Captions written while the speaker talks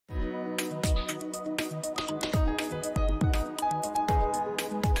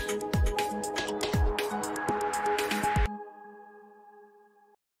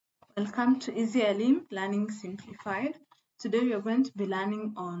Welcome to Easy Alim Learning Simplified. Today we are going to be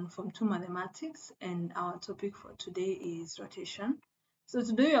learning on Form 2 Mathematics, and our topic for today is rotation. So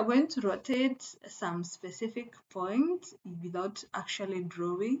today we are going to rotate some specific points without actually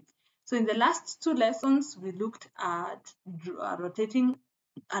drawing. So in the last two lessons we looked at rotating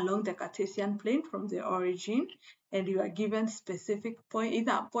along the Cartesian plane from the origin, and you are given specific point,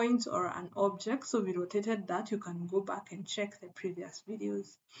 either a point or an object. So we rotated that. You can go back and check the previous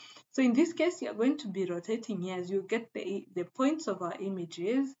videos. So in this case, you're going to be rotating here as you get the points of our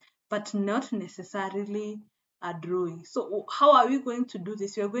images, but not necessarily a drawing. So how are we going to do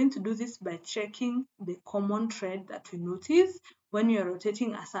this? We're going to do this by checking the common thread that we notice when you're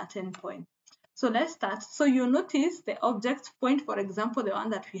rotating a certain point. So let's start. So you notice the object point, for example, the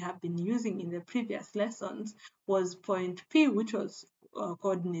one that we have been using in the previous lessons was point P, which was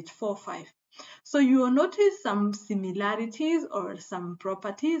coordinate 4, 5. So you will notice some similarities or some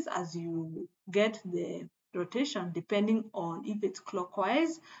properties as you get the rotation depending on if it's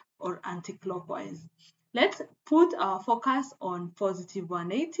clockwise or anti-clockwise. Let's put our focus on positive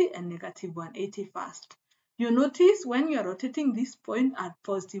 180 and negative 180 first. You notice when you're rotating this point at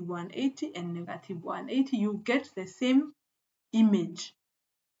positive 180 and negative 180, you get the same image.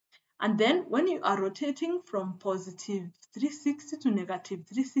 And then when you are rotating from positive 360 to negative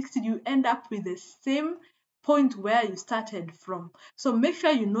 360, you end up with the same point where you started from. So make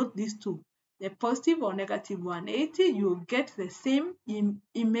sure you note these two. The positive or negative 180, you get the same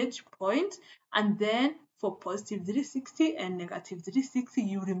image point, and then for positive 360 and negative 360,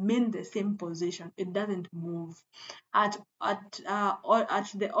 you remain the same position. It doesn't move. At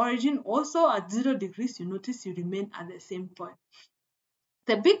the origin, also at 0 degrees, you notice you remain at the same point.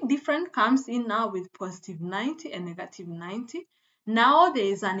 The big difference comes in now with positive 90 and negative 90. Now there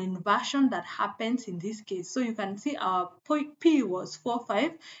is an inversion that happens in this case. So you can see our P was 4,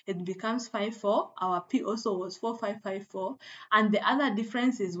 5, it becomes 5, 4. Our P also was 4, 5, 5, 4. And the other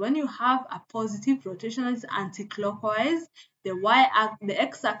difference is when you have a positive rotation, it's anti-clockwise. The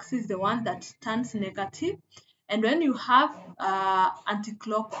x-axis is the one that turns negative. And when you have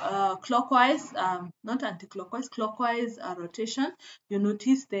clockwise rotation, you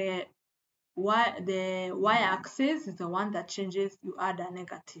notice the y-axis is the one that changes. You add a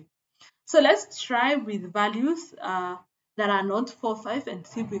negative. So let's try with values that are not 4, 5 and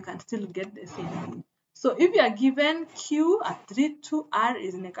see if we can still get the same thing. So if you are given Q at 3, 2, R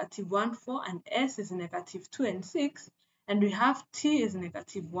is negative 1, 4, and S is negative 2 and 6, and we have T is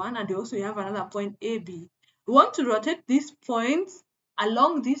negative 1, and also you have another point AB. We want to rotate these points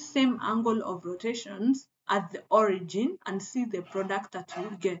along this same angle of rotations at the origin and see the product that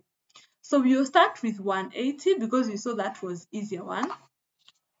we get. So we will start with 180 because we saw that was easier one.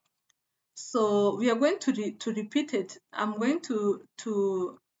 So we are going to repeat it. I'm going to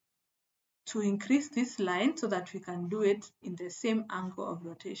increase this line so that we can do it in the same angle of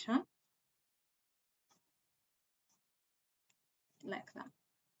rotation, like that.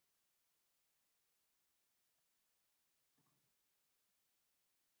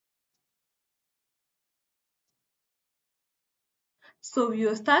 So we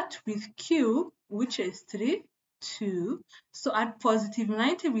will start with Q, which is 3, 2. So at positive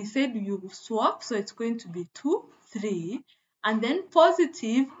 90, we said you swap, so it's going to be 2, 3. And then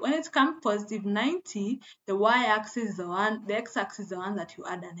positive, when it comes positive 90, the y-axis is the one, the x-axis is the one that you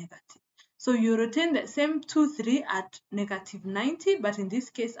add a negative. So you retain the same 2, 3 at negative 90, but in this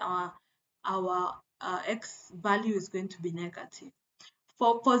case, our x value is going to be negative.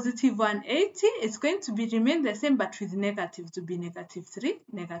 For positive 180, it's going to remain the same, but with negatives to be negative 3,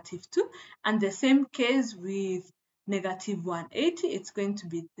 negative 2. And the same case with negative 180, it's going to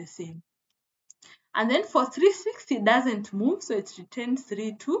be the same. And then for 360, it doesn't move, so it retains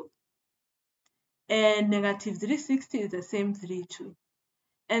 3, 2. And negative 360 is the same 3, 2.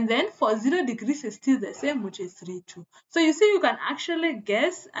 And then for 0 degrees, it's still the same, which is 3, 2. So you see, you can actually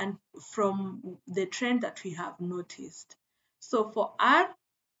guess and from the trend that we have noticed. So for R,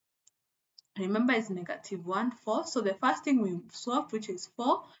 remember it's negative 1, 4. So the first thing we swap, which is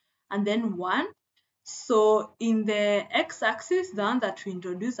 4, and then 1. So in the x-axis, the one that we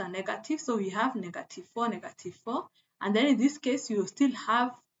introduce a negative, so we have negative 4, negative 4. And then in this case, you still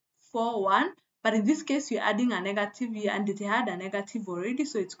have 4, 1. But in this case, you're adding a negative here, and it had a negative already,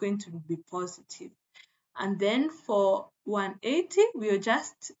 so it's going to be positive. And then for 180, we'll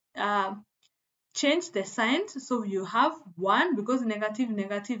just change the signs. So you have 1 because negative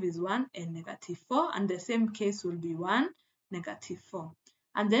is 1 and negative 4, and the same case will be 1, negative 4.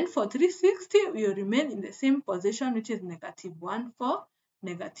 And then for 360, we will remain in the same position, which is negative 1, 4,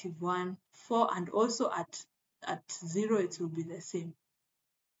 negative 1, 4, and also at 0, it will be the same.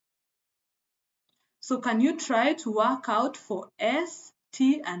 So can you try to work out for S,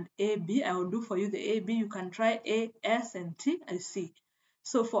 T, and AB? I will do for you the AB. You can try A, S, and T, I see.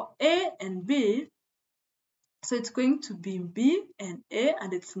 So for A and B, so it's going to be B and A,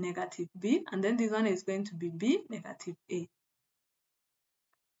 and it's negative B. And then this one is going to be B, negative A.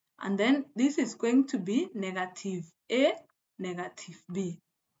 And then this is going to be negative A, negative B.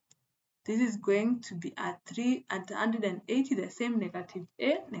 This is going to be at 180, the same, negative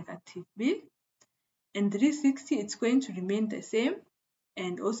A, negative B. And 360, it's going to remain the same.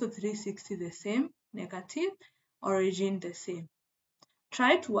 And also 360 the same, negative, origin the same.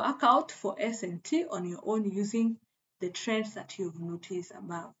 Try to work out for S and T on your own using the trends that you've noticed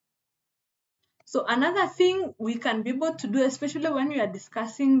above. So another thing we can be able to do, especially when we are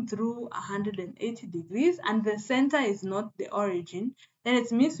discussing through 180 degrees and the center is not the origin, then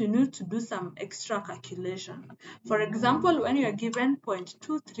it means we need to do some extra calculation. For example, when you are given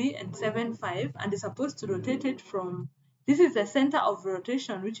 0.23 and 75 and is supposed to rotate it from, this is the center of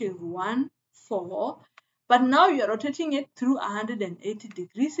rotation, which is 1, 4, but now you're rotating it through 180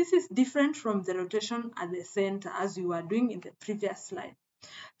 degrees. This is different from the rotation at the center as you were doing in the previous slide.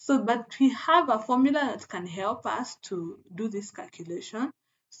 So, but we have a formula that can help us to do this calculation.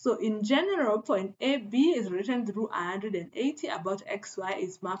 So in general, point AB is written through 180, about XY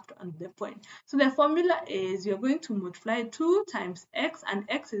is mapped on the point. So the formula is you're going to multiply 2 times X, and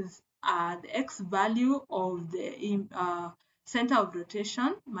X is the X value of the center of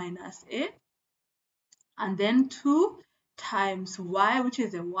rotation minus A, and then 2 times Y, which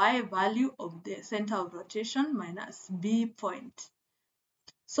is the Y value of the center of rotation minus B point.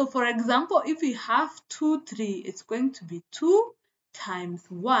 So for example, if we have 2, 3, it's going to be 2 times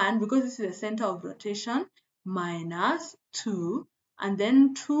 1, because this is the center of rotation, minus 2, and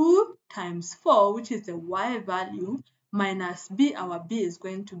then 2 times 4, which is the Y value, minus B, our B is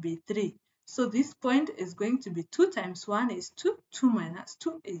going to be 3. So this point is going to be 2 times 1 is 2, 2 minus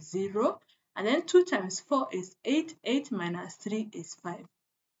 2 is 0, and then 2 times 4 is 8, 8 minus 3 is 5.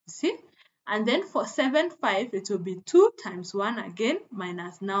 See? And then for 7, 5, it will be 2 times 1 again,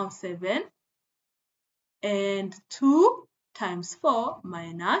 minus now 7, and 2 times 4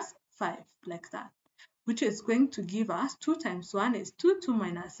 minus 5, like that, which is going to give us 2 times 1 is 2, 2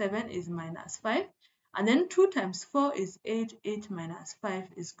 minus 7 is minus 5, and then 2 times 4 is 8, 8 minus 5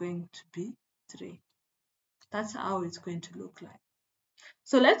 is going to be 3. That's how it's going to look like.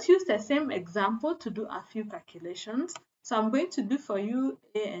 So let's use the same example to do a few calculations. So I'm going to do for you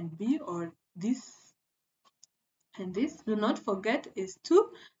A and B, or this and this. Do not forget is 2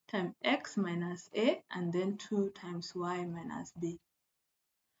 times X minus A, and then 2 times Y minus B.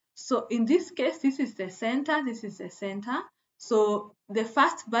 So in this case, this is the center, this is the center. So the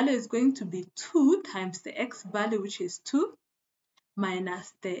first value is going to be 2 times the X value, which is 2,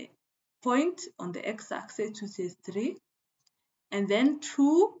 minus the point on the X axis, which is 3, and then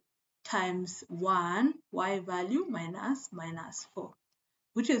 2 times 1 Y value minus 4,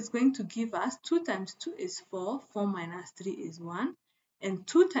 which is going to give us 2 times 2 is 4, 4 minus 3 is 1, and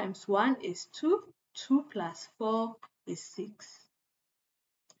 2 times 1 is 2, 2 plus 4 is 6.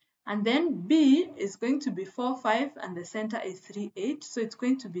 And then B is going to be 4, 5, and the center is 3, 8, so it's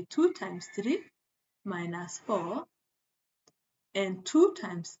going to be 2 times 3 minus 4, and 2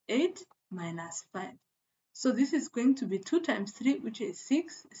 times 8 minus 5. So this is going to be 2 times 3, which is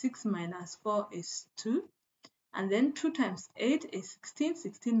 6, 6 minus 4 is 2, and then 2 times 8 is 16,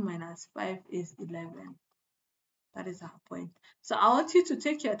 16 minus 5 is 11. That is our point. So I want you to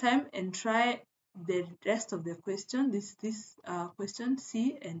take your time and try the rest of the question, this question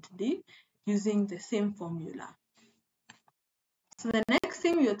C and D, using the same formula. So the next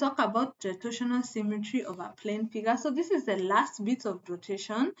thing we'll talk about rotational symmetry of a plane figure. So this is the last bit of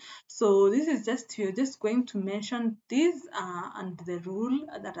rotation. So this is just, you're just going to mention this and the rule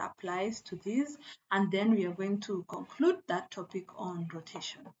that applies to this, and then we are going to conclude that topic on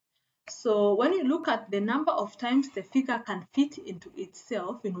rotation. So when you look at the number of times the figure can fit into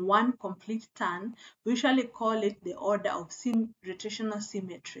itself in one complete turn, we usually call it the order of rotational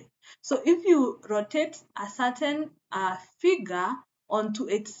symmetry. So if you rotate a certain figure onto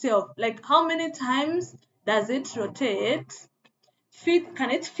itself, like how many times does it rotate?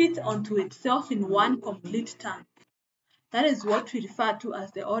 Can it fit onto itself in one complete turn? That is what we refer to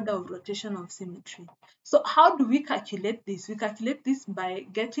as the order of rotation of symmetry. So how do we calculate this? We calculate this by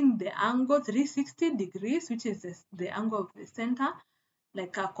getting the angle 360 degrees, which is the angle of the center,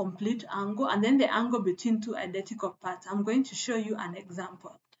 like a complete angle, and then the angle between two identical parts. I'm going to show you an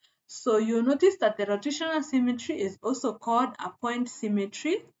example. So you'll notice that the rotational symmetry is also called a point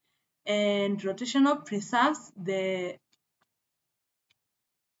symmetry, and rotational preserves the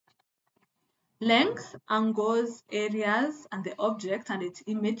Length, angles, areas, and the object and its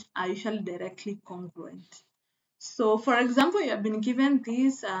image are usually directly congruent. So for example, you have been given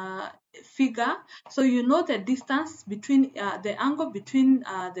this figure, so you know the distance between the angle between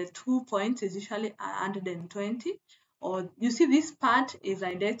the 2 points is usually 120, or you see this part is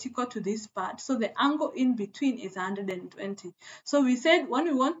identical to this part, so the angle in between is 120. So we said when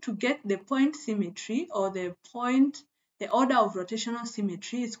we want to get the point symmetry, or the order of rotational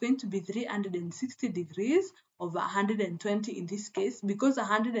symmetry, is going to be 360 degrees over 120 in this case, because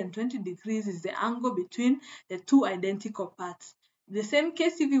 120 degrees is the angle between the two identical parts. In the same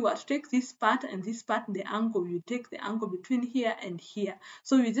case, if you were to take this part and this part, the angle, you take the angle between here and here.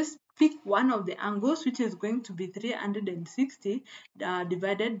 So you just pick one of the angles, which is going to be 360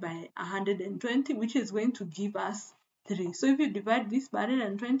 divided by 120, which is going to give us 3. So if you divide this by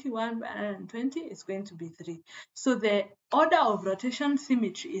 121 by 120, it's going to be 3. So the order of rotation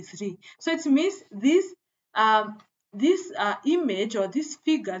symmetry is 3. So it means this image, or this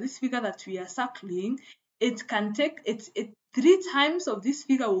figure that we are circling, it can take it 3 times of this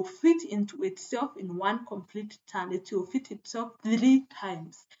figure will fit into itself in one complete turn. It will fit itself 3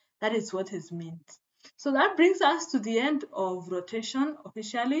 times. That is what is meant. So that brings us to the end of rotation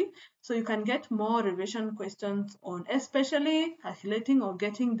officially. So you can get more revision questions on especially calculating or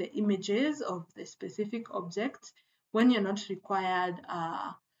getting the images of the specific objects when you're not required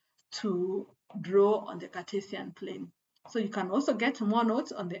to draw on the Cartesian plane. So you can also get more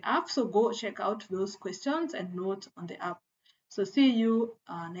notes on the app. So go check out those questions and notes on the app. So see you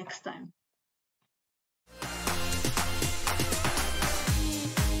next time.